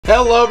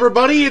Hello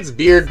everybody, it's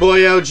Beard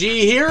Boy OG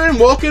here, and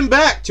welcome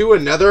back to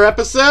another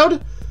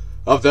episode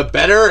of The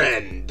Better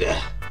End.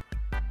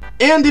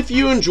 And if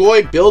you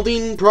enjoy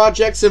building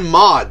projects and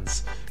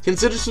mods,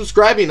 consider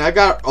subscribing. I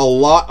got a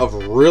lot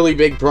of really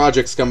big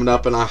projects coming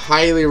up, and I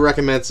highly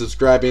recommend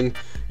subscribing.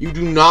 You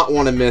do not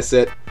want to miss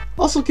it.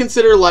 Also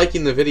consider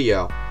liking the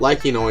video.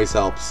 Liking always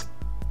helps.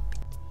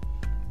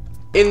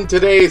 In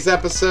today's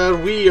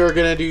episode, we are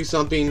going to do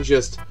something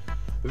just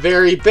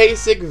very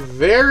basic,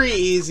 very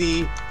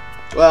easy.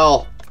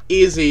 Well,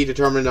 easy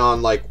determined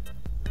on like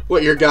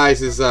what your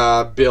guys'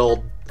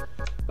 build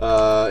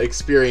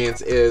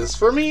experience is.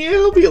 For me,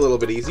 it'll be a little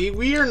bit easy.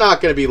 We are not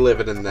going to be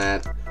living in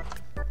that.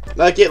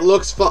 Like, it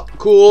looks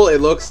cool,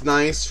 it looks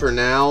nice for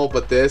now,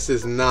 but this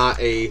is not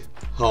a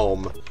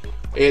home.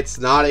 It's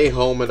not a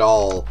home at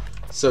all.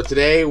 So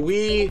today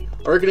we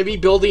are going to be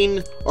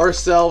building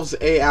ourselves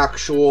a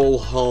actual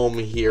home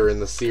here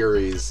in the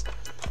series.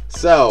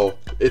 So,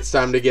 it's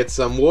time to get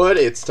some wood,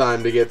 it's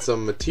time to get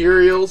some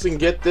materials, and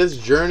get this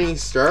journey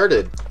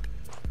started.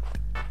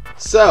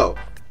 So,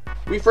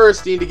 we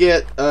first need to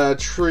get a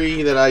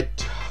tree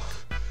that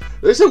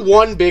There's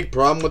one big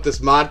problem with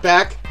this mod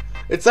pack.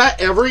 It's that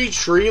every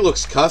tree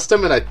looks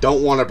custom and I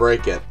don't want to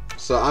break it.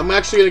 So, I'm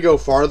actually going to go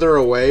farther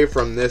away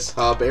from this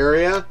hub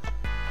area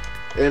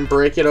and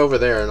break it over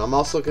there. And I'm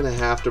also going to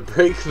have to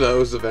break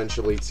those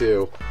eventually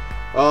too.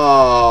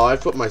 Oh, I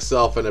put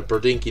myself in a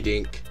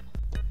berdinky-dink.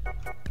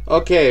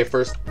 Okay,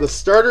 first, the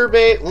starter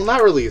base, well,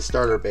 not really a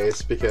starter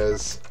base,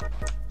 because,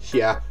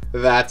 yeah,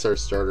 that's our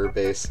starter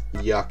base,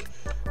 yuck.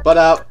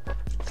 But,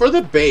 for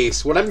the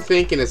base, what I'm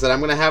thinking is that I'm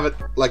going to have it,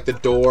 like, the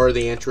door,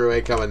 the entryway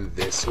coming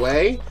this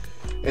way,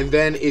 and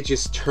then it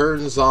just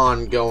turns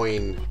on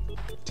going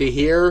to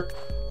here,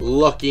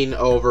 looking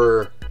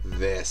over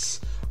this.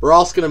 We're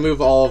also going to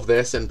move all of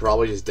this and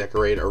probably just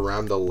decorate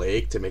around the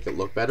lake to make it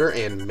look better,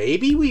 and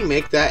maybe we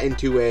make that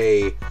into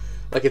a...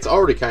 Like, it's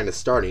already kind of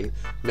starting.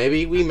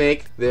 Maybe we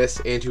make this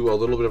into a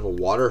little bit of a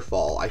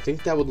waterfall. I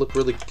think that would look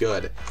really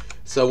good.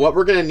 So what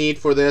we're going to need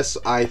for this,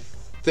 I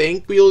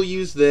think we'll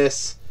use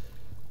this.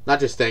 Not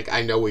just think,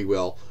 I know we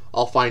will.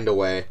 I'll find a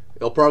way.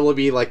 It'll probably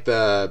be like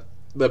the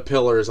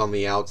pillars on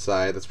the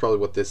outside. That's probably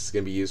what this is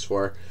going to be used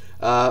for.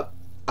 I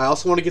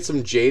also want to get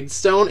some jade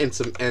stone and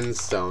some end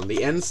stone.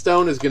 The end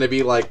stone is going to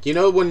be like, you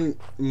know when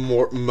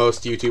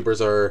most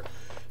YouTubers are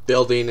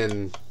building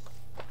and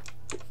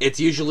it's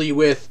usually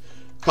with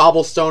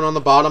cobblestone on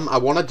the bottom. I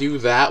want to do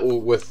that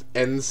with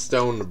end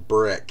stone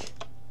brick.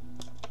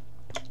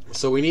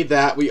 So we need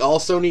that. We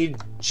also need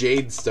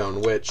jade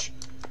stone, which,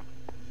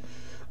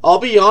 I'll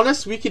be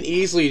honest, we can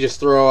easily just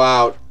throw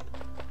out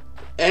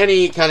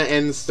any kind of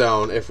end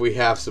stone if we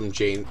have some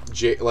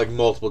like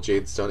multiple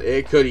jade stone.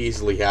 It could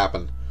easily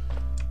happen.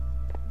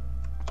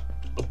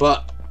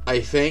 But I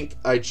think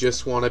I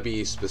just want to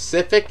be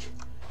specific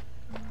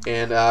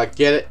and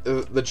get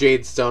the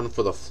jade stone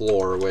for the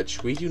floor,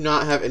 which we do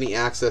not have any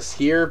access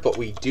here, but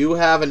we do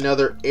have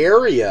another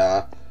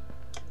area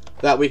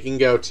that we can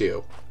go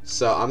to.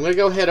 So I'm going to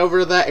go head over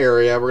to that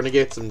area. We're going to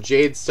get some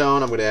jade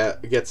stone. I'm going to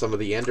get some of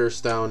the ender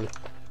stone.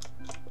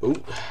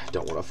 Ooh,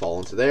 don't want to fall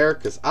into there,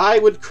 because I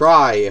would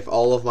cry if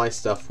all of my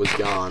stuff was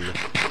gone.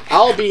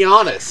 I'll be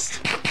honest.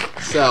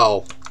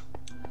 So,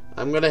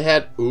 I'm going to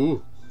head...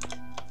 Ooh.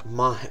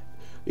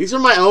 These are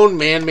my own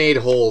man-made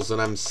holes, and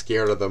I'm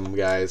scared of them,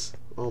 guys.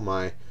 Oh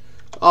my.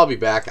 I'll be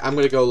back. I'm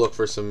going to go look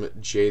for some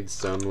jade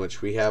stone,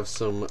 which we have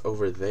some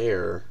over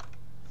there.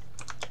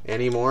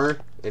 Any more?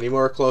 Any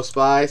more close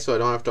by, so I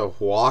don't have to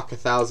walk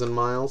 1,000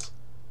 miles?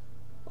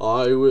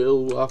 I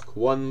will walk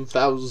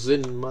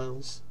 1,000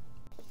 miles.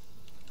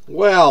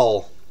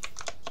 Well,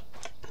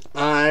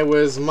 I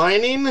was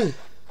mining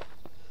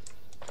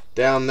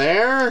down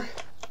there,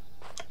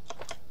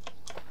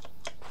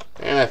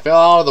 and I fell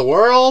out of the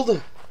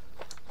world.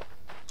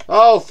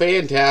 Oh,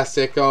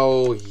 fantastic.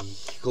 Oh,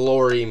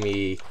 glory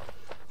me.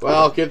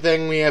 Well, good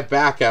thing we have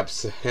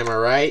backups, am I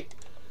right?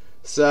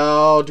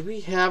 So, do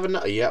we have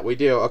enough? Yeah, we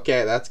do.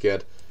 Okay, that's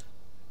good.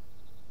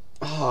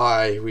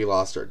 Oh, we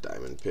lost our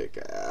diamond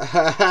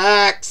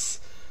pickaxe.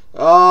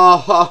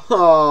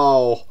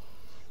 Oh.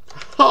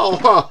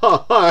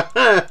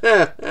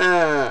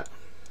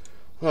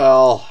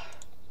 Well,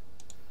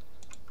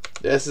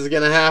 this is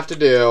gonna have to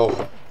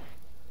do.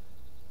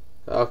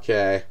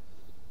 Okay.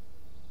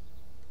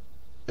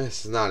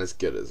 This is not as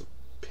good as a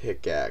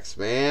pickaxe,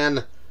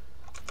 man.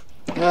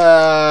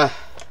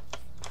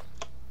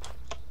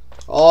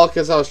 All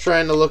because I was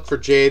trying to look for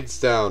jade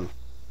stone.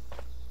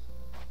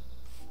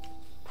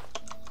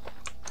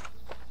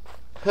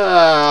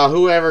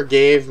 Whoever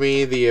gave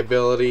me the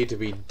ability to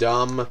be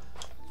dumb.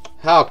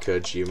 How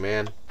could you,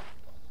 man?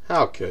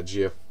 How could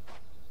you?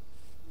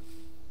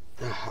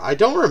 I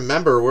don't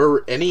remember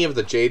where any of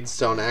the jade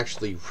stone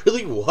actually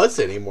really was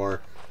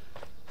anymore.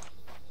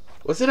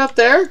 Was it up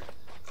there?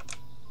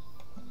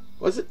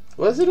 Was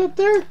it up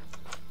there?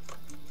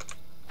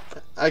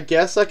 I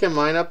guess I can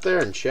mine up there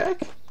and check.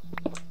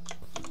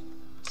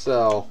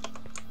 So,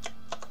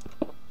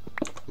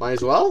 might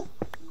as well.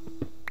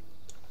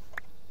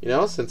 You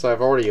know, since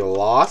I've already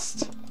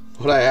lost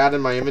what I had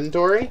in my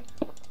inventory.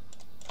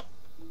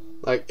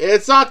 Like,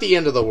 it's not the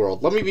end of the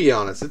world. Let me be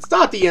honest. It's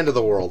not the end of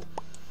the world.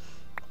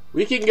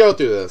 We can go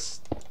through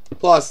this.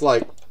 Plus,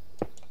 like,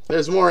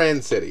 there's more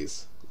end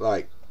cities.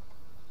 Like,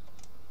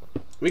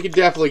 we could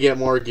definitely get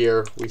more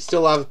gear. We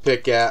still have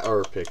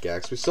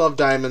pickaxe. We still have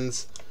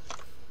diamonds.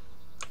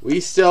 We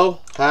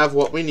still have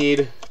what we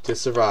need to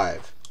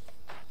survive.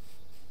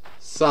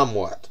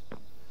 Somewhat.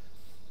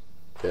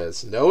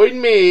 Because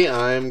knowing me,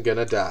 I'm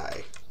gonna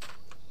die.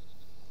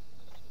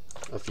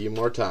 A few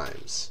more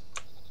times.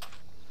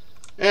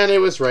 And it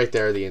was right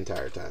there the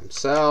entire time.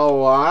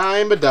 So,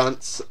 I'm a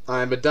dunce.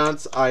 I'm a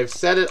dunce. I've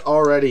said it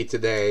already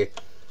today.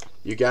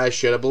 You guys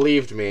should have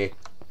believed me.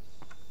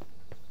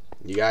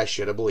 You guys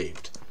should have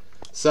believed.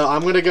 So,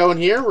 I'm going to go in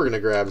here. We're going to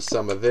grab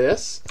some of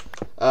this.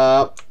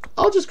 I'll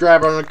just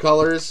grab our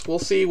colors. We'll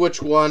see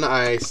which one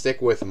I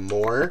stick with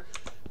more.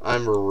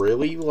 I'm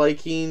really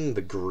liking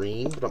the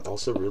green, but I'm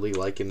also really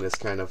liking this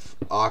kind of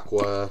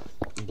aqua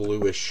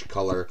bluish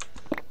color.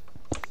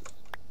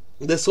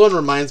 This one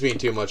reminds me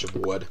too much of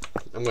wood.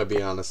 I'm going to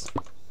be honest.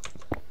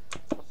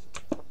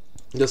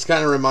 This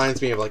kind of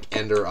reminds me of like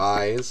Ender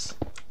Eyes.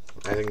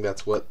 I think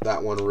that's what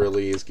that one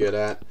really is good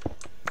at.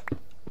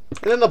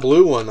 And then the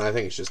blue one, I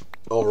think, is just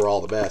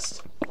overall the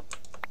best.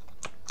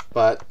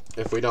 But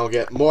if we don't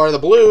get more of the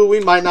blue,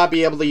 we might not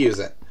be able to use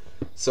it.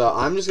 So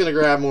I'm just going to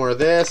grab more of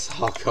this.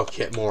 I'll go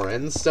get more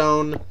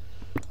endstone.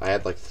 I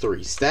had like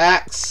 3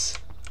 stacks.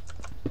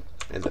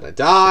 And then I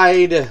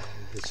died.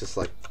 It's just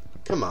like,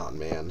 come on,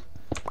 man.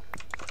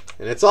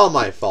 And it's all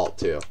my fault,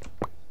 too.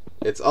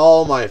 It's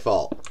all my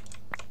fault.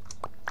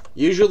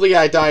 Usually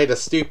I die to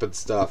stupid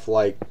stuff,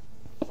 like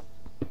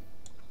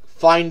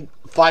fighting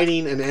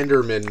an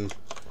Enderman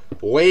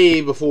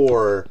way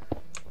before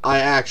I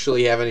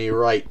actually have any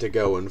right to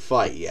go and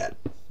fight yet.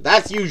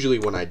 That's usually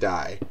when I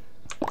die.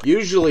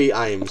 Usually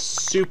I am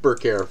super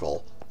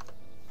careful.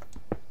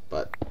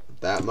 But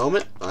that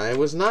moment, I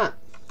was not.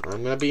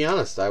 I'm gonna be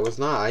honest, I was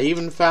not. I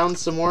even found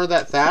some more of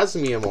that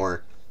Thasmium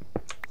ore.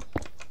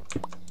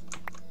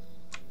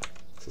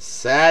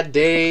 Sad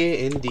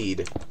day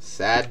indeed.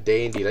 Sad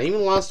day indeed. I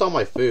even lost all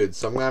my food,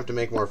 so I'm going to have to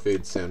make more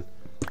food soon.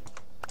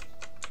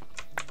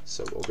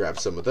 So we'll grab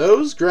some of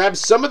those. Grab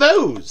some of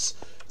those!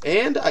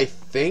 And I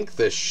think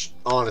this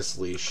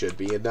honestly should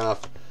be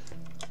enough.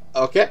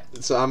 Okay,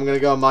 so I'm going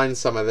to go mine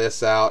some of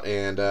this out,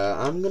 and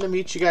I'm going to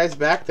meet you guys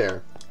back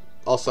there.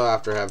 Also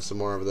after I have some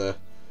more of the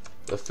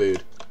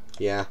food.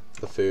 Yeah,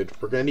 the food.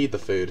 We're going to need the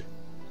food.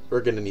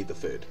 We're going to need the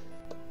food.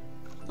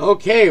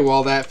 Okay,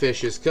 while that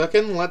fish is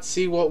cooking, let's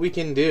see what we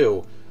can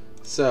do.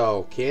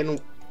 So,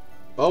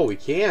 oh, we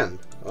can.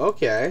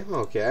 Okay,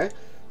 okay.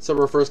 So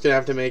we're first going to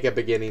have to make a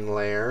beginning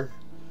layer.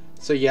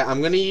 So yeah, I'm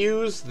going to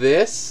use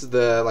this,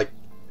 the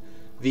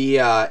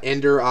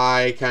Ender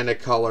Eye kind of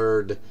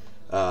colored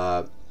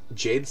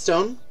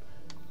Jadestone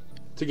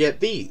to get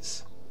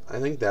these. I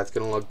think that's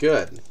going to look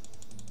good.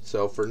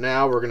 So for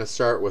now, we're going to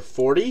start with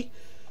 40.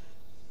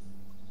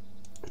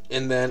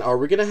 And then, are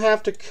we going to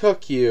have to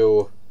cook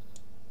you?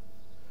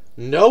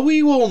 No,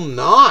 we will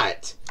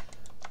not.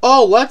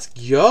 Oh, let's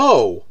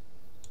go.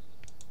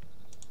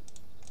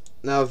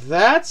 Now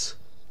that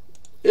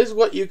is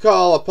what you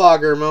call a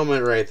pogger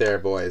moment right there,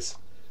 boys.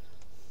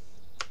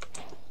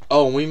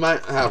 Oh, we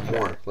might have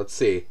more. Let's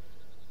see.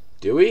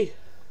 Do we?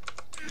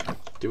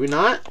 Do we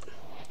not?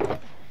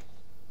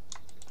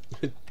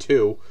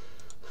 2.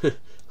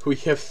 We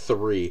have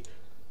 3.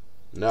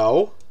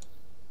 No.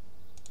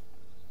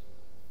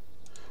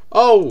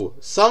 Oh,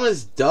 some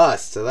is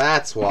dust.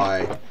 That's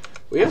why.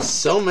 We have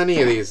so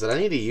many of these that I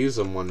need to use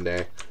them one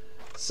day.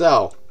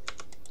 So,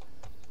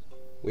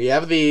 we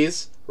have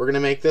these. We're going to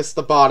make this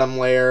the bottom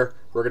layer.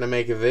 We're going to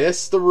make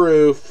this the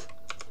roof.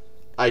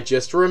 I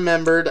just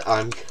remembered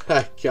I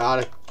got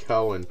it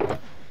going.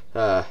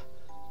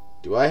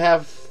 Do I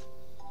have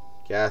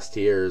gas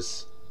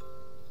tiers?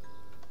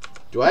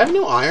 Do I have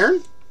no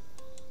iron?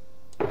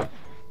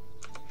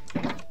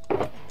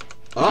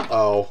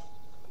 Uh-oh.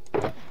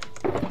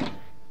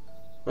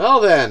 Well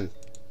then.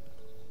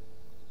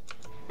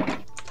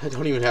 I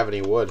don't even have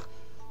any wood.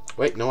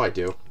 Wait, no I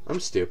do.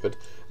 I'm stupid.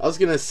 I was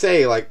gonna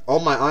say, like,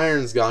 all my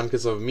iron's gone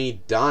because of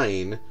me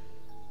dying.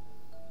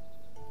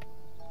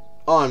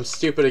 Oh, I'm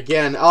stupid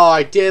again. Oh,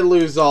 I did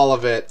lose all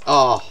of it.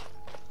 Oh.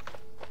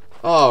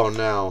 Oh,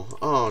 no.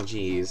 Oh,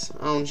 jeez.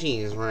 Oh,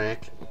 jeez,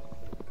 Rick.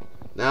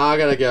 Now I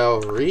gotta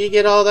go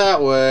re-get all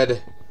that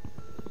wood.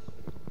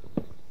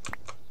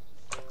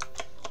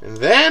 And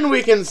then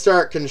we can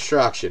start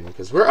construction,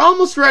 because we're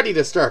almost ready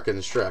to start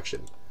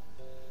construction.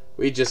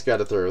 We just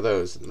gotta throw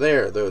those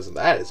there, those,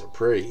 that is a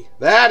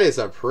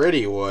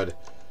pretty wood.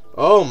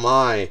 Oh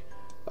my.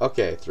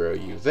 Okay, throw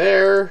you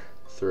there,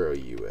 throw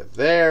you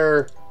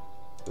there,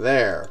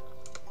 there.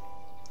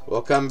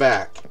 We'll come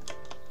back.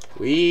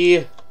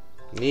 We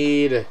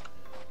need to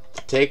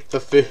take the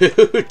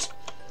food.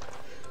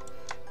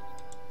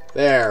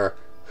 There.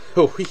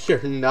 We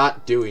are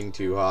not doing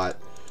too hot.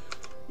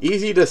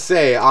 Easy to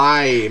say,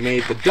 I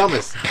made the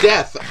dumbest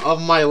death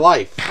of my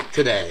life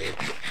today.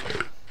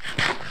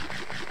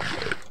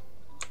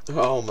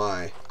 Oh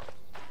my.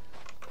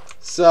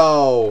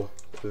 So,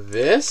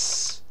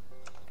 this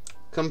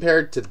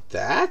compared to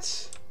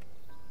that,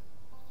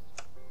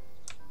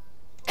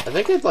 I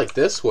think I'd like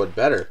this wood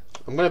better.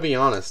 I'm going to be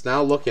honest,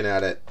 now looking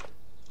at it.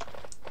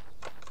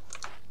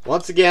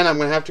 Once again, I'm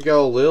going to have to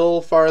go a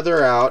little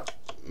farther out.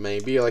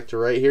 Maybe like to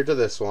right here to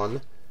this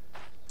one.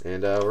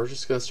 And we're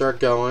just going to start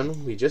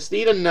going. We just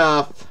need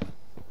enough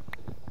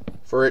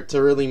for it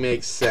to really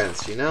make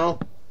sense, you know?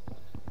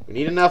 We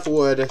need enough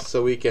wood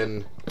so we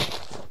can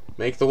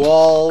make the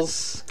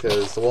walls,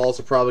 because the walls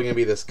are probably going to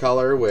be this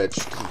color, which,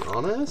 to be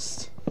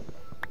honest,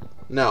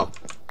 no.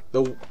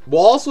 The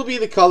walls will be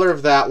the color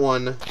of that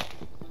one.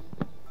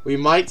 We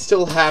might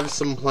still have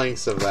some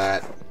planks of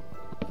that.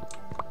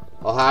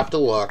 I'll have to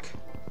look.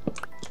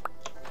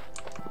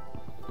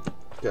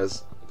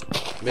 Because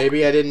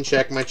maybe I didn't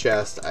check my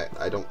chest.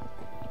 I don't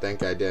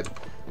think I did.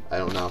 I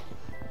don't know.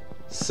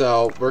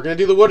 So, we're going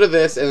to do the wood of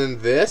this, and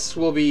then this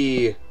will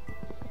be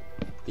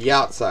the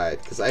outside.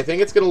 Because I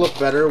think it's going to look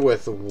better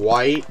with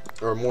white,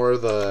 or more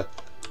of the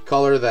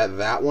color that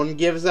that one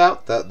gives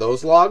out,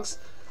 those logs,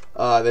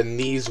 than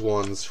these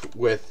ones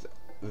with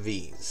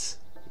these.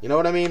 You know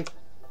what I mean?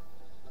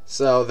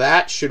 So,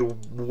 that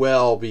should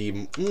well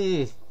be...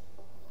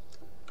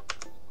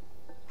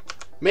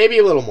 maybe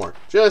a little more.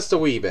 Just a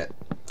wee bit.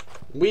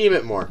 Wee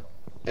bit more.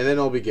 And then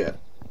it'll be good.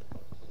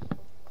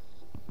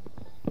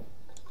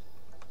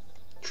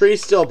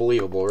 Tree's still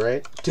believable,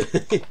 right?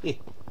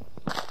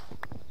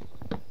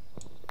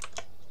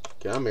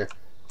 Come here.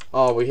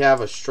 Oh, we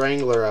have a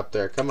strangler up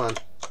there. Come on.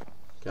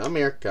 Come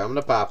here. Come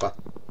to Papa.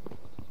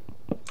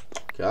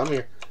 Come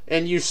here.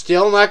 And you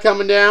still not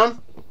coming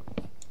down?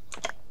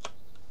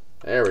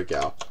 There we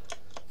go.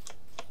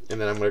 And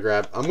then I'm going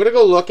to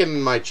go look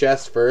in my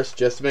chest first,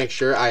 just to make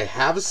sure I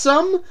have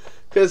some.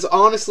 Because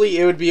honestly,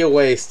 it would be a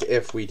waste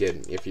if we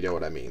didn't, if you know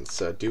what I mean.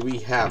 So, do we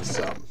have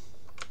some?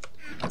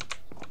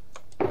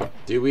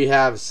 Do we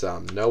have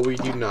some? No, we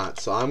do not.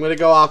 So, I'm going to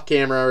go off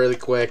camera really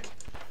quick,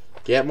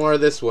 get more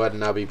of this wood,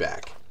 and I'll be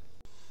back.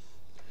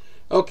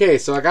 Okay,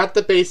 so I got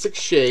the basic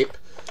shape.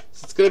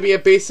 So it's going to be a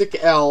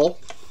basic L.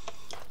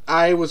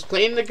 I was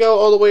planning to go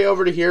all the way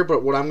over to here,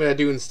 but what I'm going to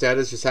do instead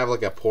is just have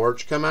like a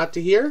porch come out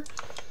to here.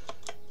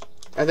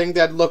 I think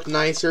that'd look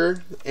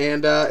nicer,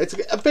 and it's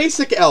a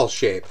basic L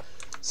shape.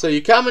 So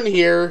you come in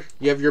here,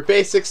 you have your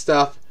basic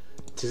stuff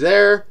to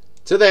there,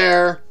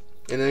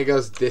 and then it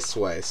goes this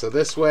way. So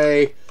this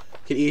way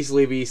could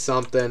easily be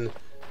something,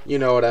 you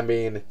know what I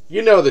mean.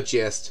 You know the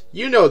gist.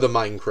 You know the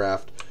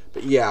Minecraft.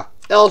 But yeah,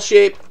 L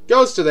shape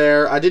goes to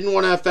there. I didn't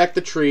want to affect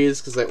the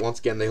trees because, once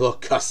again, they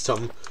look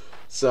custom.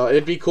 So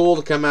it'd be cool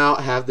to come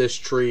out, have this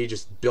tree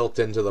just built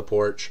into the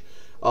porch.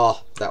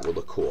 Oh, that would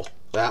look cool.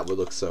 That would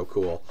look so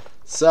cool.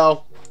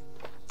 So,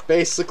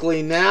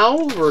 basically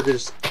now, we're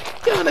just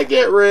gonna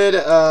get rid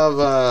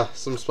of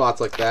some spots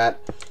like that.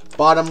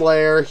 Bottom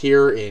layer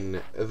here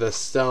in the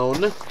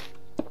stone.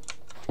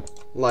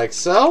 Like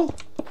so.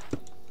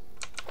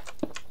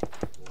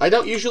 I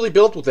don't usually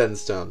build with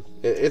endstone.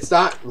 It's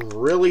not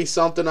really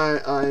something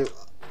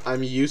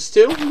I'm used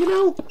to, you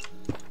know?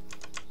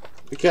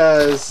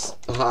 Because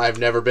I've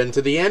never been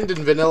to the end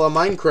in vanilla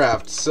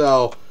Minecraft,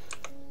 so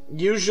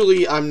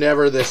usually I'm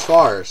never this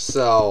far,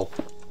 so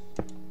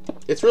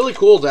it's really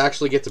cool to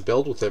actually get to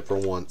build with it for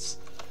once.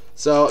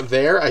 So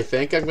there, I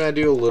think I'm going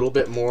to do a little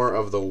bit more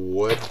of the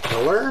wood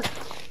pillar.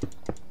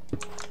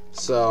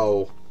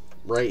 So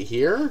right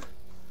here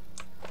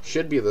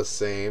should be the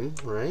same,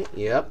 right?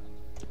 Yep.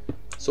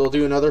 So we'll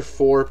do another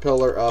 4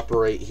 pillar up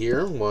right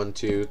here. 1,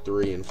 2,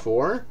 3, and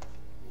 4.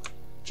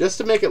 Just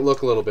to make it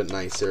look a little bit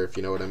nicer, if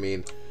you know what I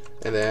mean.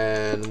 And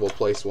then we'll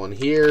place one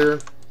here.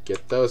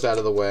 Get those out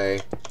of the way.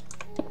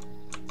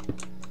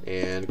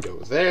 And go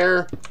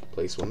there.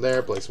 Place one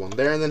there,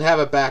 and then have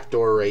a back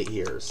door right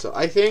here. So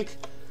I think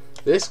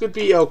this would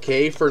be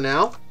okay for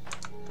now.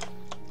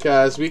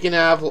 Because we can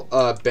have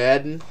a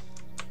bed,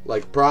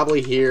 like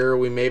probably here.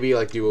 We maybe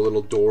like do a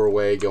little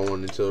doorway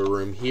going into the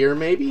room here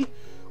maybe.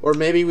 Or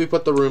maybe we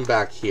put the room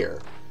back here.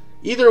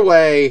 Either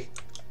way,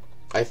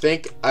 I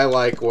think I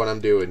like what I'm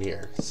doing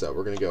here. So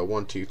we're going to go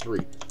 1, 2, 3,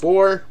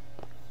 4.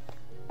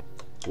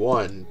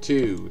 1,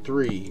 2,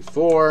 3,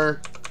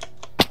 4.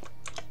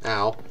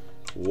 Ow.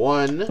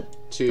 1,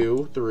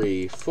 2,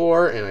 3,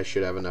 4. And I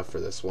should have enough for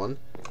this one.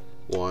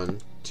 1,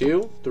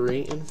 2,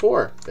 3, and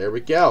 4. There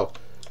we go.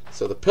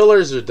 So the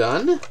pillars are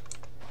done.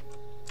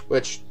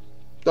 Which,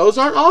 those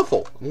aren't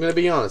awful. I'm going to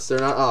be honest. They're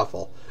not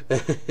awful.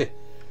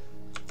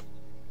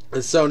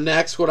 And so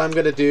next what I'm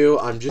going to do,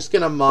 I'm just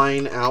going to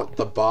mine out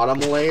the bottom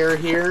layer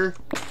here.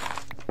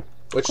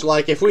 Which,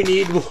 like, if we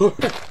need more,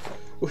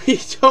 we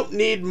don't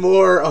need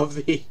more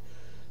of the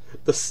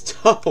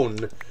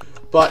stone.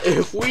 But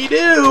if we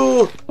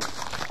do,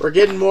 we're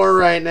getting more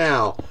right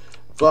now.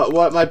 But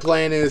what my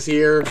plan is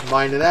here,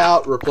 mine it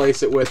out,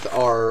 replace it with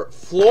our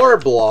floor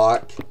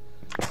block.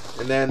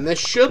 And then this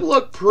should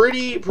look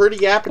pretty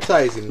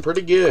appetizing,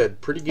 pretty good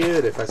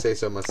if I say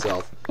so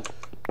myself.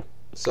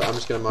 So I'm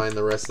just going to mine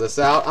the rest of this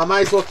out. I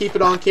might as well keep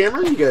it on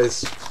camera. You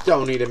guys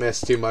don't need to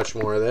miss too much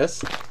more of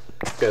this,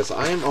 because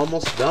I am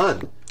almost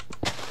done.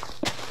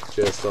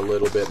 Just a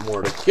little bit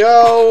more to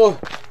go.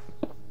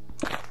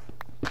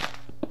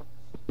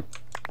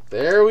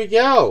 There we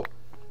go.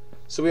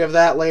 So we have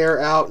that layer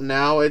out.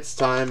 Now it's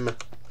time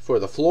for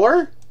the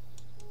floor.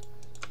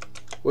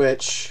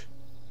 Which,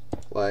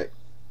 like,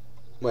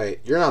 wait,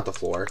 you're not the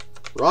floor.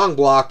 Wrong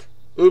block.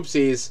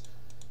 Oopsies.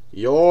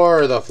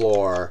 You're the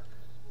floor.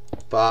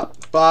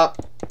 Bop,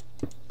 bop.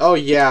 Oh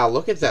yeah,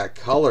 look at that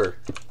color.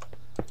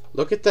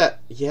 Look at that.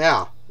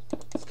 Yeah.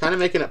 It's kind of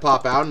making it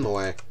pop out in the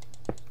way.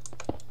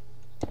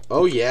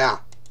 Oh yeah.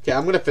 Okay,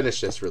 I'm going to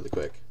finish this really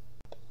quick.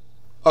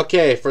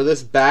 Okay, for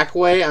this back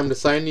way, I'm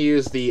deciding to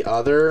use the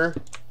other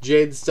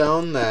jade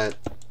stone that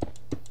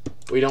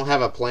we don't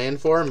have a plan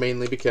for,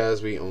 mainly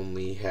because we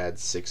only had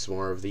 6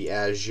 more of the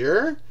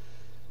azure,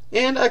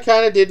 and I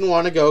kind of didn't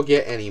want to go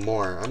get any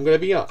more. I'm gonna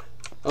be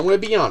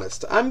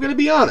honest.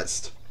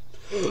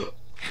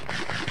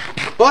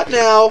 But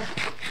now,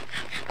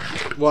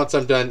 once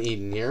I'm done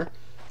eating here,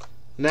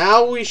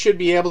 now we should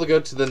be able to go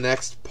to the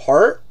next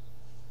part.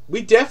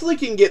 We definitely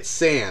can get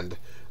sand.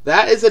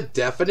 That is a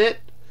definite.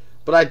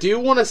 But I do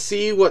want to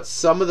see what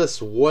some of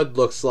this wood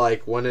looks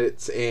like when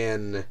it's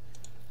in,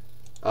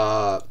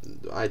 I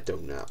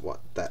don't know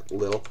what that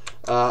little,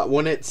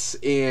 when it's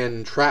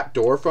in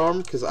trapdoor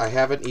form, because I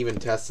haven't even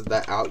tested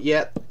that out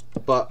yet.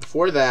 But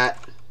before that,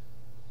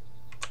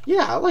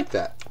 yeah, I like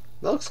that.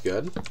 That looks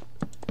good.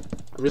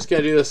 I'm just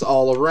going to do this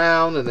all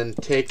around and then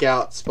take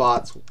out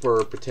spots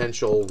for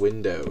potential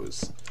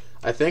windows.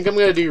 I think I'm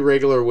going to do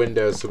regular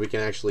windows so we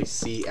can actually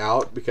see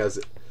out, because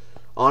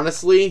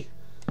honestly,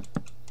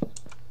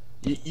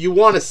 you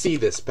want to see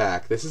this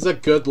pack. This is a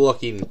good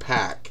looking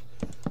pack.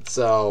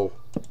 So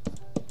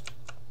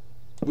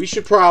we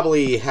should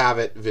probably have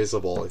it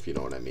visible, if you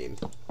know what I mean.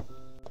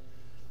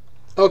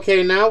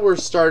 Okay, now we're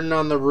starting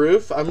on the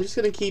roof. I'm just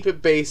going to keep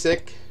it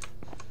basic.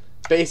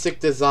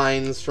 Basic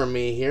designs from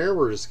me here.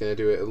 We're just going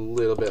to do it a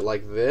little bit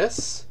like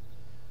this.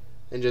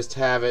 And just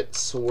have it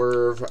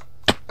swerve.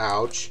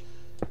 Ouch.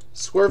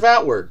 Swerve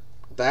outward.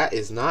 That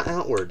is not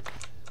outward.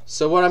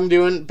 So what I'm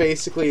doing,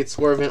 basically, it's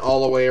swerving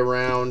all the way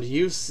around.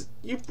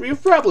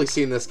 You've probably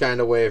seen this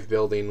kind of way of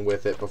building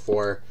with it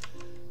before.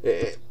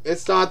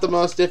 It's not the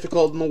most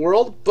difficult in the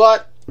world,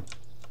 but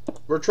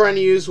we're trying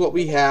to use what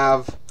we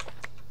have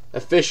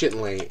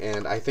efficiently,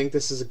 and I think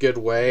this is a good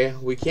way.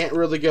 We can't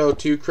really go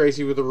too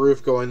crazy with the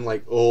roof going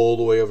like all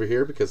the way over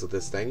here because of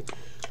this thing.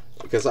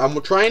 Because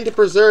I'm trying to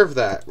preserve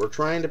that. We're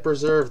trying to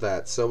preserve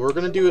that. So we're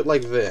going to do it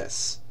like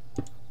this.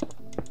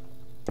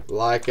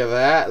 Like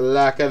that,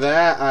 like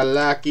that, I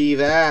lucky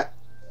that.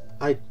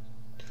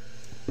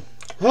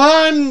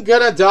 I'm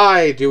gonna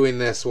die doing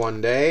this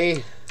one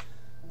day.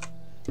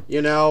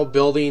 You know,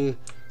 building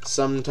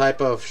some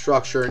type of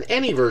structure in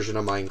any version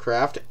of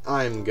Minecraft.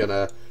 I'm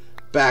gonna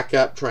back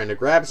up trying to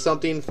grab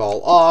something,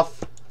 fall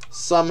off,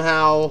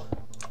 somehow.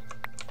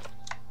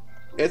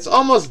 It's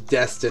almost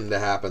destined to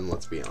happen,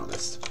 let's be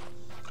honest.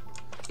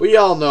 We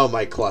all know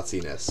my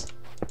klutziness.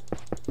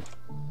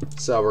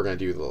 So we're gonna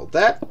do a little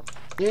that.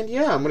 And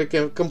yeah, I'm going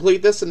to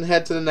complete this and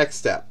head to the next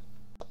step.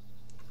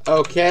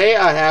 Okay,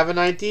 I have an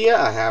idea.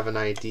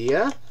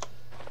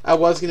 I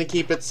was going to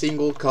keep it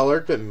single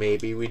colored, but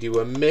maybe we do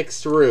a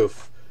mixed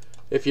roof.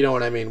 If you know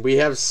what I mean. We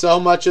have so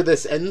much of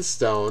this end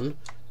stone.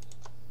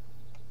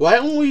 Why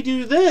don't we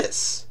do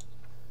this?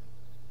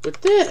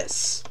 With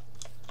this?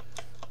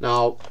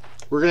 Now,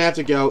 we're going to have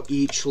to go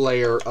each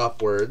layer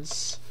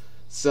upwards.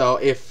 So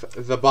if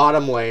the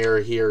bottom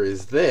layer here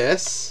is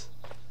this...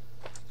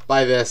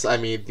 By this, I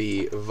mean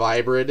the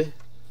Vibrid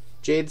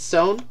Jade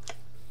Stone.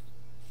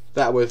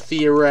 That would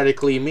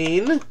theoretically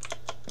mean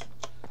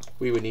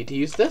we would need to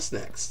use this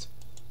next.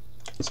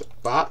 So,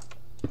 bop.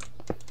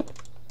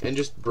 And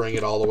just bring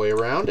it all the way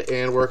around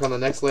and work on the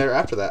next layer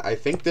after that. I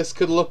think this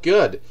could look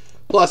good.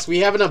 Plus, we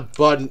have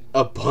an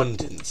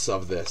abundance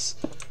of this.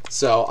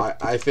 So,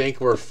 I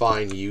think we're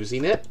fine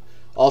using it.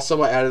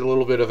 Also, I added a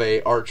little bit of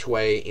a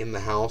archway in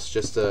the house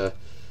just to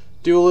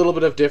do a little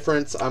bit of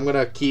difference. I'm going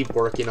to keep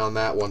working on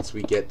that once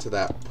we get to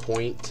that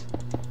point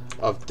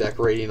of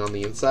decorating on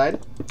the inside.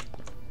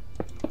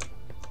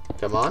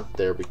 Come on,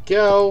 there we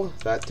go.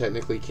 That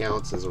technically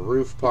counts as a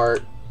roof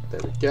part. There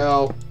we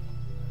go.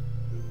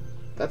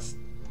 That's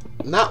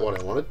not what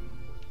I wanted.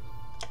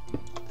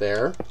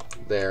 There.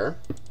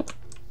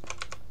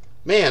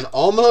 Man,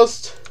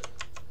 almost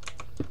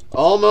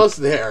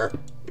there.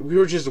 We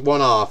were just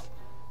one off.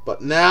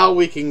 But now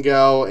we can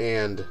go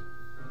and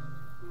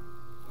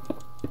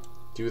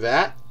do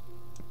that.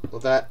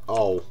 With that.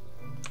 Oh,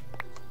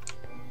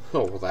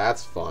 well,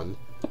 that's fun.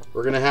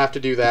 We're gonna have to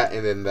do that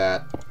and then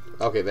that.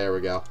 Okay, there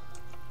we go.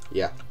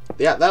 Yeah,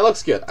 that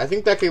looks good. I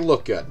think that can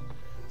look good.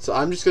 So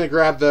I'm just gonna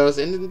grab those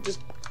and just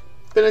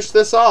finish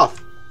this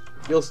off.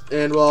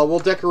 We'll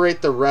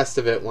decorate the rest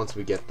of it once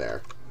we get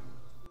there.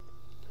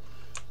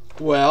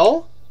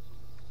 Well,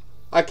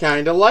 I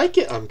kind of like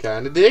it. I'm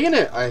kind of digging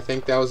it. I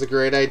think that was a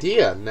great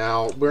idea.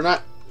 Now, we're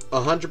not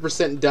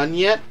 100% done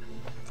yet.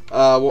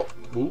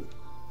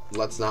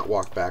 Let's not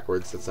walk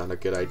backwards. That's not a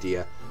good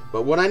idea.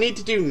 But what I need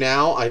to do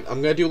now, I'm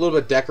going to do a little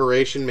bit of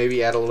decoration,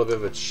 maybe add a little bit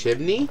of a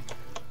chimney.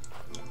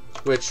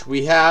 which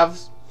we have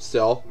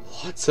still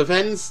lots of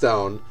end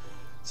stone.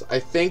 So I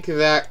think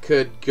that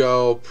could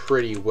go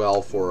pretty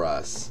well for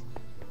us.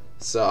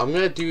 So I'm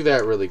going to do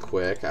that really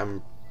quick.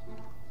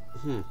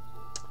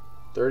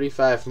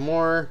 35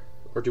 more.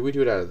 Or do we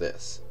do it out of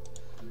this?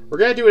 We're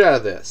going to do it out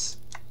of this.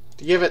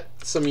 To give it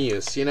some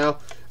use, you know?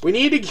 We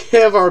need to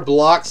give our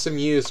blocks some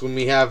use when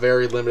we have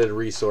very limited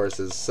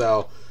resources.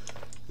 So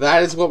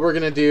that is what we're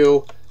going to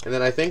do. And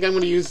then I think I'm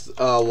going to use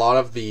a lot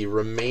of the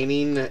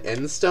remaining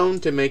end stone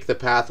to make the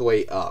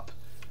pathway up.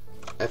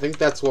 I think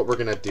that's what we're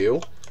going to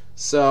do.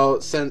 So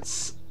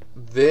since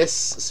this...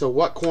 So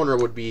what corner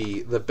would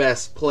be the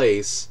best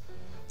place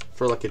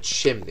for like a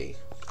chimney?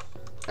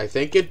 I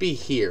think it'd be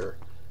here.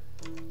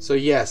 So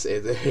yes,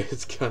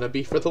 it's going to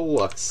be for the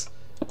looks.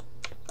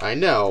 I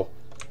know.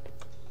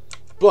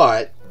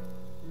 But...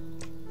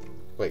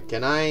 Wait,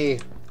 can I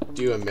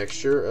do a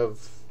mixture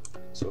of...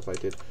 So if I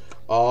did...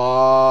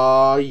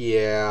 Oh,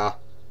 yeah.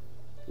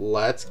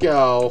 Let's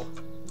go.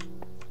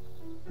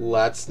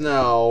 Let's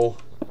know.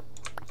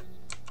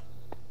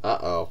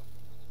 Uh-oh.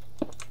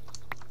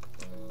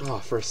 Oh,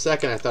 for a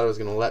second I thought it was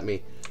going to let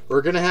me.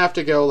 We're going to have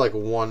to go like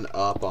one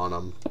up on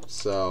them.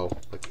 So,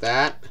 like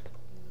that.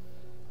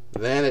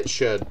 Then it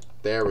should.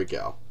 There we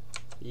go.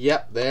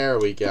 Yep, there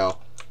we go.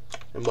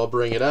 And we'll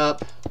bring it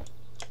up.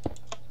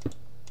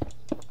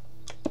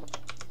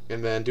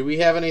 And then, do we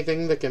have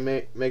anything that can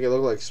make it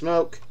look like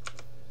smoke?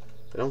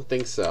 I don't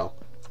think so.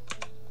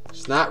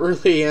 There's not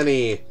really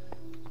any,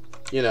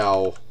 you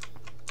know,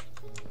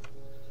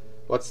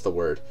 what's the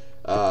word?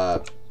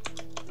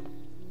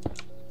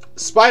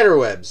 Spider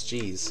webs,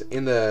 jeez,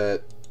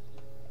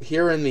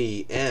 here in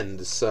the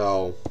end,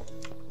 so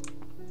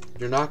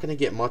you're not going to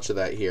get much of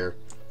that here.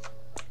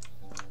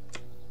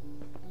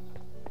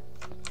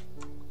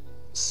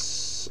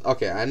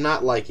 Okay, I'm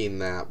not liking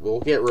that.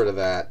 We'll get rid of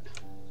that.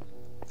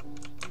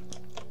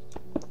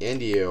 And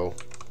you.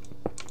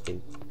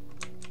 And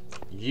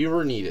you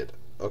were needed.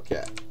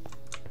 Okay.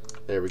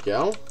 There we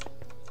go.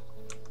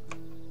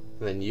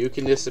 And then you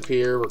can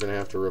disappear. We're going to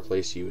have to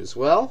replace you as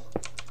well.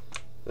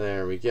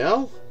 There we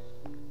go.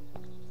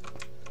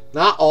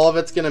 Not all of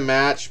it's going to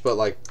match, but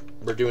like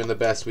we're doing the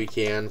best we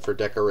can for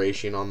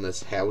decoration on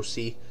this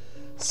housey.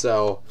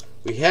 So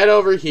we head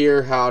over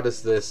here. How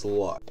does this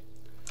look?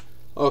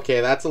 Okay,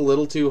 that's a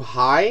little too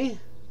high.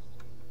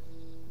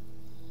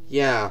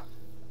 Yeah.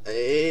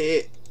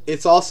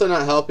 It's also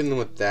not helping them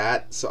with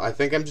that, so I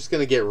think I'm just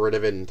going to get rid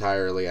of it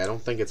entirely. I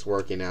don't think it's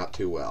working out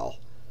too well.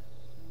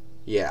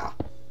 Yeah.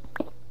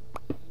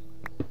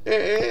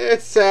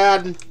 It's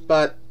sad,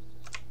 but...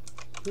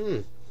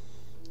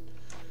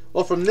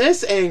 Well, from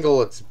this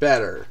angle, it's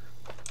better.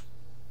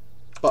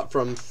 But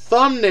from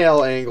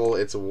thumbnail angle,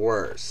 it's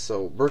worse.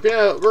 So we're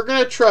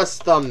gonna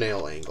trust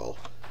thumbnail angle.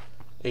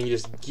 And you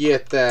just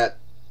get that...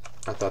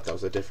 I thought that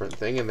was a different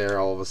thing, and there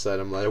all of a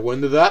sudden I'm like,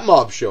 when did that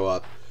mob show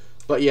up?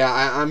 But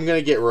yeah, I'm going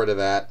to get rid of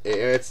that.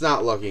 It's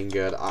not looking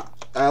good.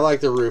 I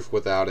like the roof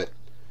without it.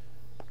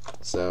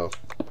 So,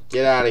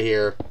 get out of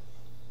here.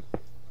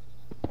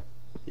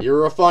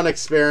 You're a fun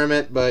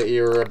experiment, but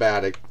you're a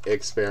bad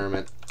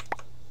experiment.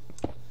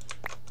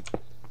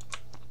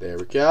 There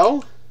we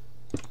go.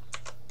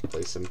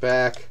 Place them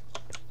back.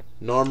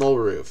 Normal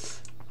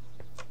roof.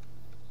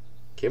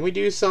 Can we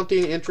do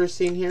something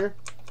interesting here?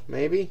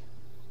 Maybe?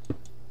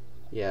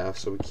 Yeah,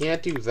 so we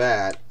can't do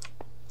that.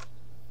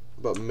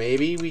 But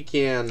maybe we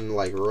can,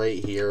 like,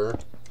 right here,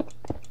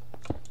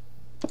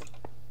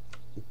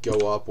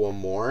 go up one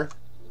more.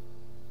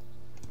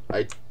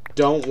 I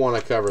don't want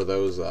to cover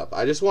those up.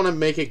 I just want to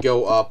make it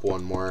go up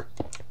one more.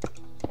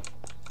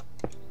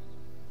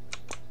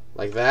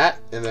 Like that,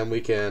 and then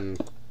we can...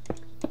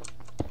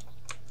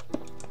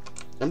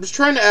 I'm just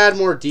trying to add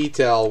more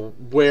detail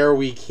where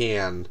we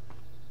can.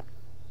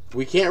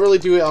 We can't really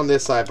do it on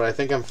this side, but I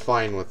think I'm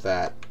fine with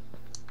that.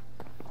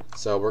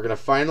 So we're going to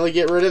finally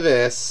get rid of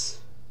this.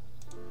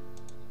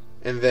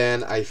 And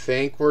then I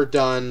think we're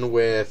done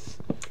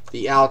with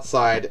the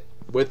outside,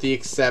 with the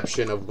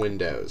exception of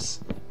windows.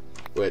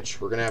 Which,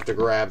 we're going to have to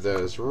grab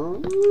those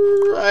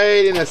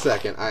right in a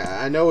second.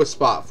 I know a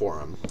spot for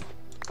them.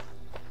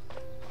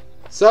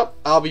 So,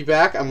 I'll be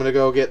back. I'm going to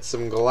go get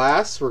some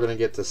glass. We're going to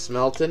get to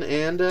smelting,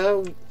 and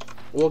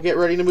we'll get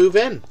ready to move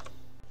in.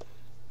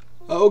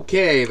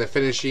 Okay, the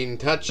finishing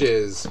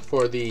touches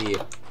for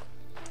the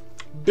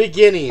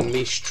beginning,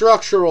 the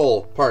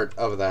structural part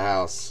of the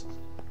house.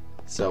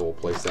 So we'll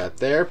place that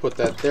there, put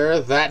that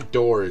there. That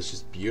door is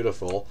just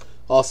beautiful.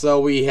 Also,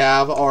 we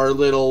have our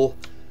little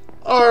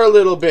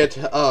bit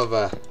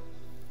of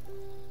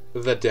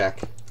the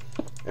deck,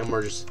 and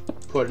we're just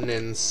putting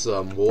in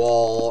some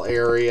wall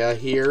area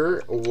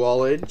here,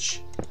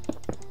 wallage.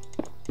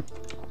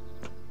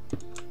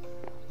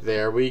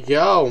 There we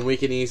go, and we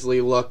can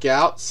easily look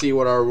out, see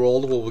what our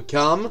world will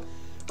become.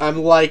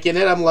 I'm liking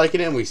it,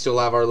 and we still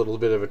have our little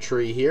bit of a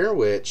tree here,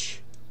 which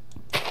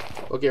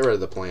we'll get rid of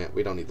the plant.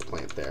 We don't need the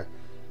plant there.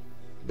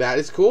 That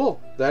is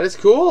cool. That is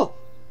cool.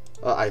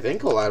 I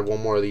think I'll add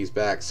one more of these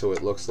back so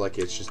it looks like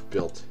it's just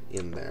built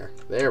in there.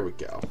 There we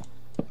go.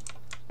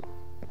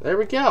 There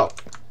we go.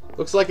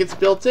 Looks like it's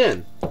built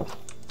in.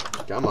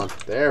 Come on.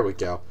 There we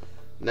go.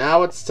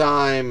 Now it's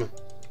time.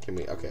 Can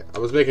we? Okay. I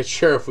was making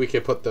sure if we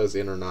could put those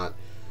in or not.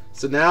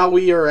 So now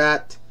we are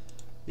at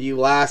the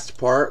last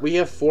part. We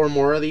have 4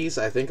 more of these.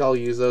 I think I'll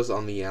use those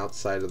on the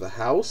outside of the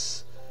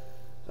house.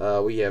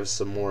 We have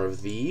some more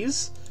of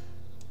these.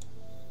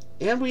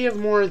 And we have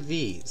more of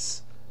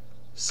these.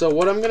 So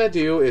what I'm going to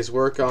do is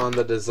work on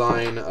the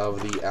design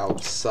of the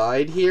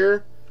outside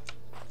here.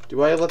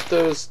 Do I let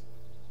those...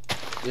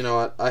 You know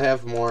what? I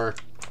have more.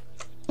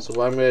 So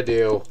what I'm going to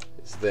do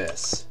is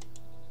this.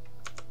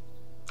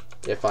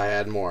 If I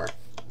had more.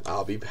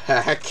 I'll be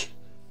back.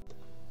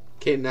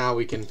 Okay, now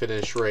we can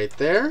finish right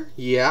there.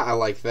 Yeah, I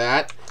like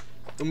that.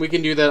 And we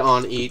can do that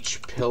on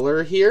each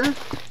pillar here.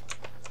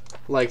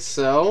 Like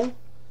so.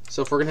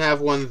 So if we're going to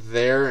have one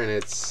there and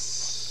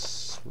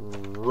it's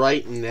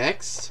right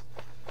next.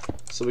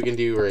 So we can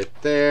do right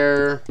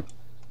there.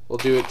 We'll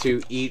do it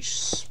to each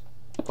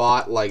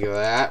spot like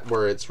that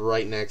where it's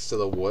right next to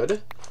the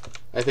wood.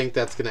 I think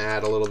that's going to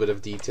add a little bit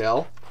of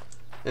detail.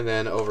 And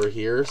then over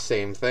here,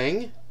 same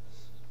thing.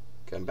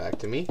 Come back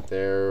to me.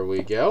 There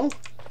we go.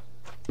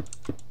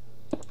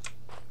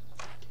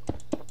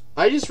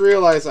 I just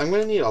realized I'm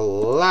going to need a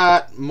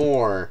lot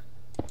more.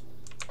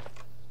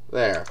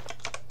 There.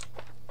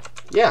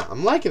 Yeah,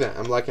 I'm liking it.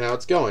 I'm liking how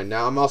it's going.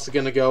 Now I'm also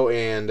going to go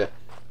and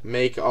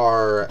make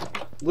our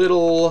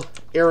little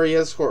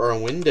areas for our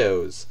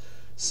windows.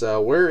 So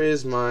where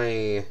is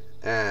my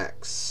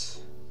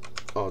axe?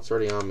 Oh, it's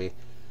already on me.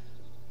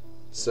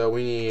 So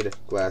we need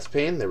glass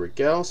pane. There we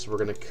go. So we're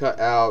going to cut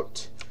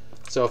out...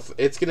 So if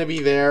it's going to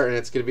be there and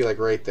it's going to be like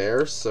right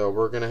there. So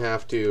we're going to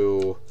have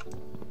to...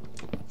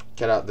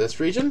 cut out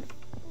this region.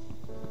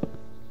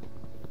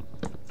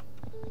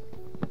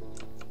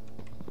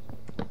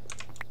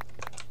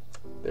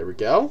 There we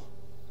go.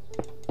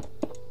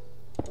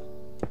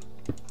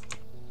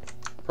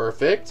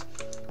 Perfect.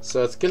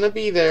 So it's going to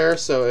be there.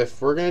 So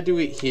if we're going to do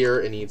it here,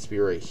 it needs to be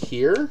right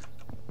here.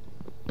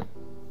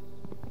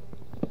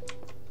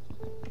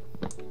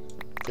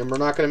 And we're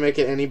not going to make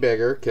it any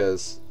bigger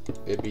because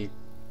it'd be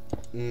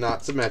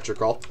not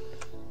symmetrical.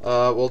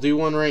 We'll do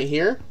one right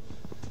here.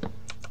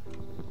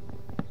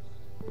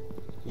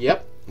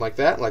 Yep, like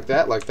that, like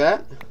that, like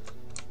that.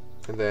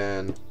 And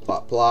then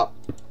plop, plop,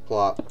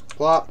 plop,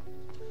 plop.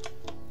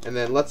 And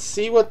then let's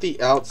see what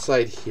the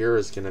outside here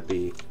is going to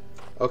be.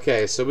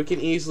 Okay, so we can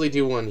easily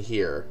do one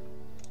here.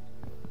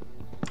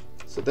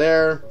 So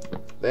there,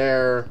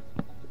 there,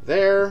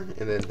 there,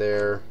 and then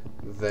there,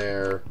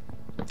 there,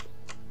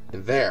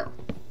 and there.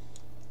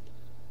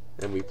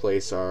 And we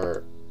place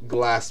our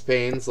glass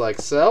panes like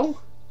so.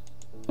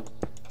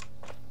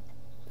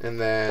 And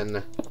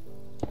then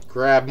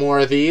grab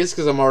more of these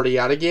because I'm already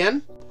out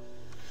again.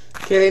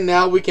 Okay,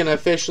 now we can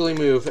officially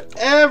move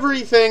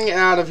everything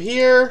out of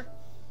here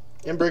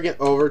and bring it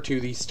over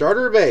to the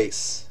starter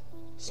base.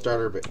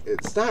 Starter base.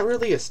 It's not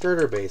really a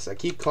starter base. I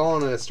keep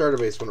calling it a starter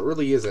base when it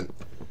really isn't.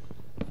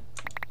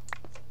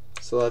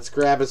 So let's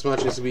grab as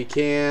much as we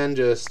can.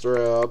 Just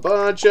throw a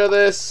bunch of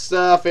this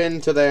stuff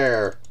into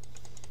there.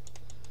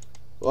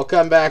 We'll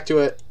come back to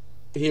it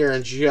here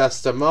in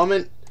just a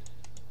moment.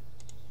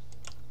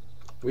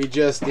 We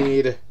just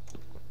need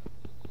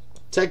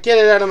to get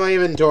it out of my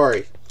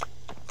inventory.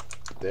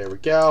 There we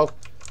go.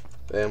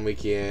 Then we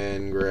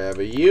can grab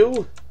a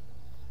U.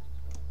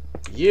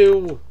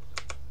 U.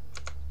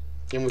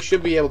 And we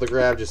should be able to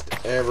grab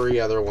just every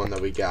other one that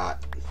we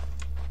got.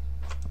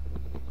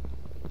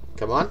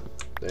 Come on.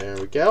 There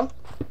we go.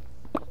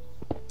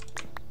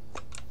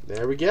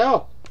 There we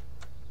go.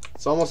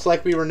 It's almost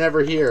like we were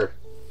never here.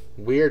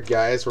 Weird,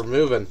 guys. We're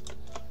moving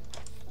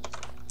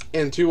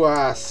into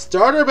a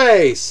starter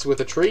base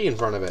with a tree in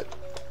front of it.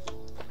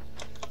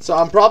 So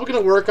I'm probably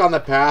going to work on the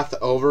path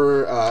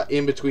over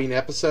in between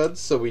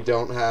episodes so we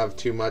don't have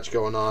too much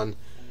going on.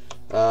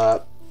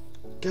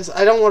 Because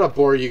I don't want to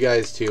bore you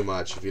guys too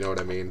much, if you know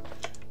what I mean.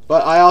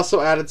 But I also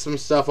added some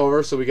stuff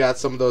over, so we got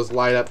some of those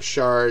light up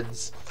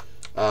shards.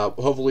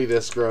 Hopefully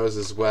this grows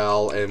as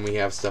well, and we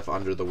have stuff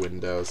under the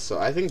windows. So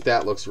I think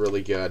that looks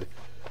really good.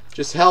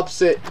 Just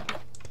helps it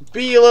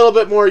be a little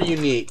bit more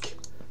unique.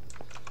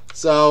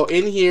 So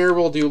in here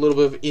we'll do a little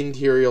bit of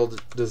interior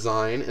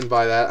design, and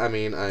by that I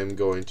mean I'm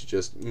going to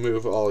just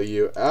move all of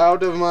you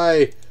out of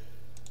my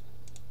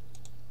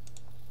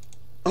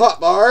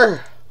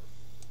hotbar.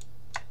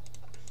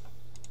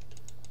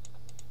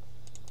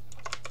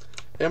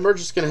 And we're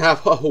just going to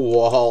have a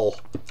wall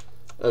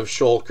of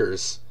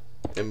shulkers,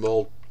 and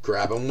we'll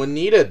grab them when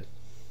needed.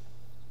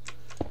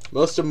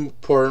 Most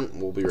important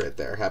will be right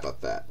there. How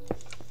about that?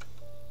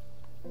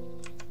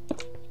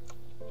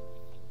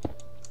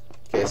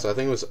 Okay, so I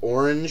think it was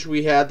orange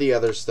we had the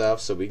other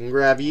stuff, so we can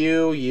grab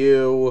you,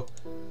 you,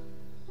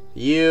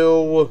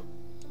 you.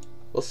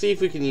 We'll see if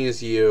we can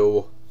use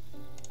you.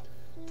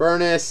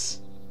 Furnace.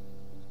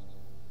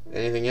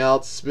 Anything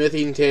else?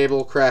 Smithing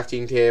table,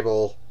 crafting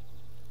table.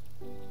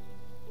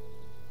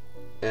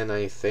 And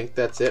I think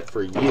that's it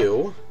for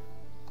you.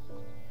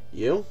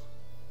 You?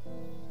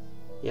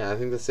 Yeah, I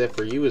think that's it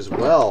for you as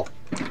well.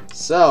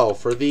 So,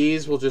 for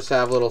these, we'll just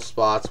have little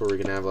spots where we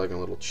can have like a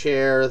little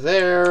chair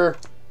there.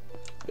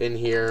 In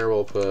here,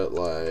 we'll put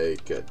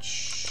like a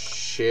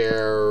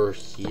chair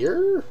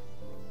here?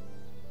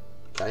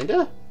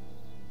 Kinda?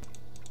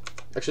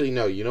 Actually,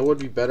 no, you know what would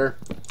be better?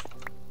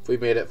 If we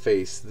made it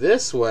face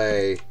this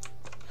way.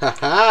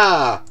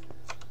 Haha!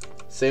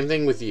 Same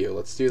thing with you.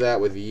 Let's do that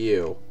with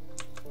you.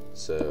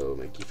 So,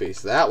 make you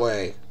face that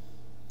way.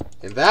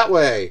 And that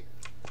way.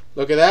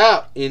 Look at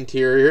that.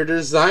 Interior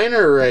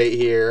designer right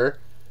here.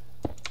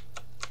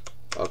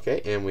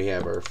 Okay, and we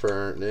have our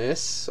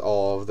furnace.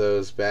 All of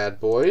those bad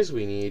boys.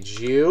 We need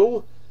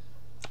you.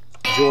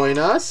 Join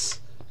us.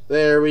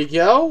 There we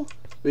go.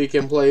 We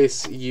can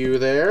place you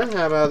there.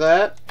 How about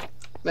that?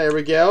 There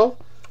we go.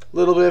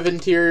 Little bit of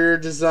interior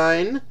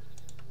design.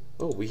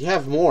 Oh, we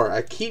have more.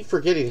 I keep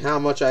forgetting how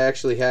much I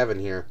actually have in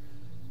here.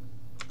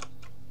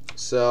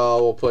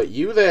 So, we'll put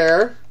you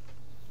there.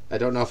 I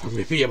don't know if I'm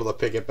going to be able to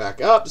pick it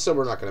back up, so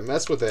we're not going to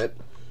mess with it.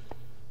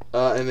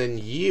 And then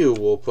you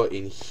will put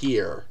in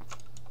here.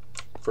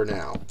 For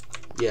now.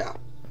 Yeah,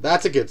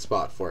 that's a good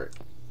spot for it.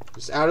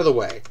 Just out of the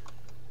way.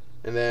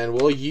 And then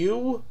will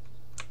you...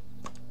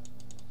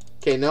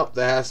 Okay, nope,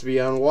 that has to be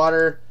on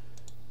water.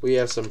 We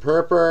have some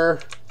purple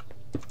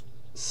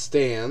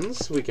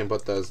stands. We can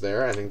put those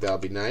there. I think that'll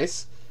be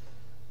nice.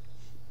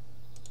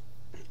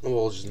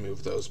 We'll just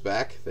move those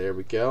back. There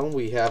we go.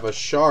 We have a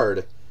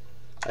shard.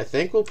 I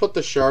think we'll put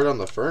the shard on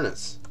the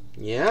furnace.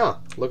 Yeah,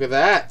 look at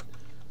that.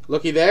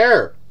 Looky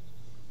there.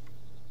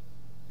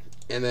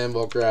 And then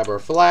we'll grab our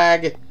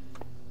flag.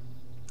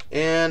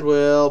 And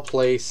we'll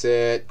place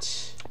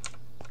it...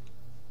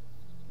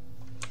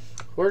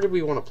 Where do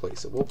we want to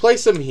place it? We'll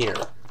place them here.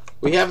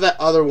 We have that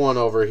other one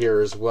over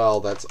here as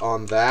well that's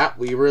on that.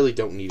 We really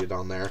don't need it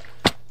on there.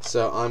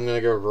 So I'm going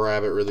to go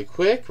grab it really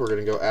quick. We're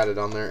going to go add it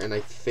on there. And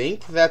I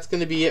think that's going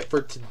to be it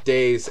for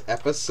today's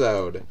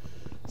episode.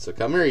 So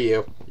come here,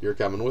 you. You're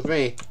coming with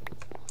me.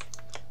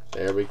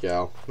 There we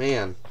go.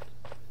 Man,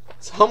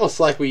 it's almost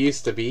like we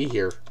used to be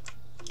here.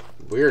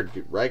 Weird,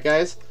 right,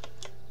 guys?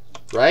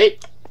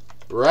 Right?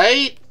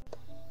 Right?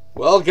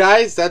 Well,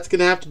 guys, that's going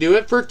to have to do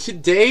it for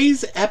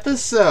today's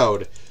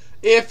episode.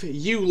 If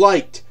you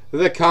liked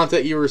the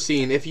content you were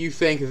seeing, if you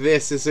think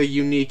this is a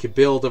unique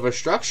build of a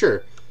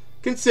structure,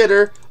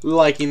 consider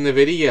liking the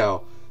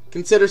video.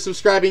 Consider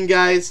subscribing,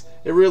 guys.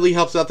 It really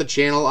helps out the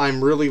channel.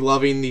 I'm really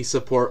loving the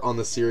support on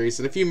the series.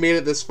 And if you made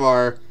it this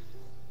far,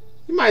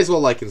 you might as well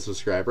like and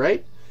subscribe,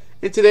 right?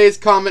 And today's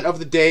comment of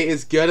the day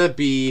is going to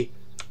be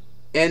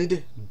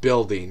end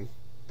building.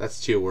 That's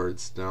 2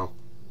 words. No.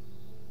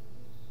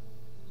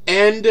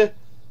 End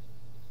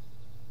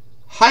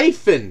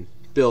hyphen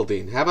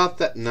building. How about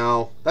that?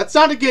 No. That's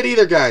not good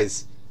either,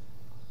 guys.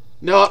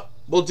 No,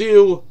 we'll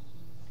do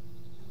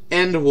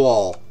end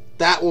wall.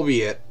 That will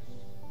be it.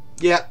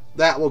 Yeah,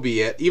 that will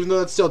be it. Even though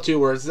that's still 2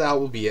 words, that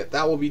will be it.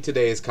 That will be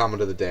today's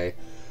comment of the day.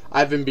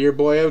 I've been Beard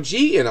Boy OG,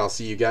 and I'll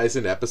see you guys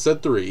in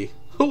episode 3.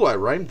 Oh, I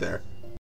rhymed there.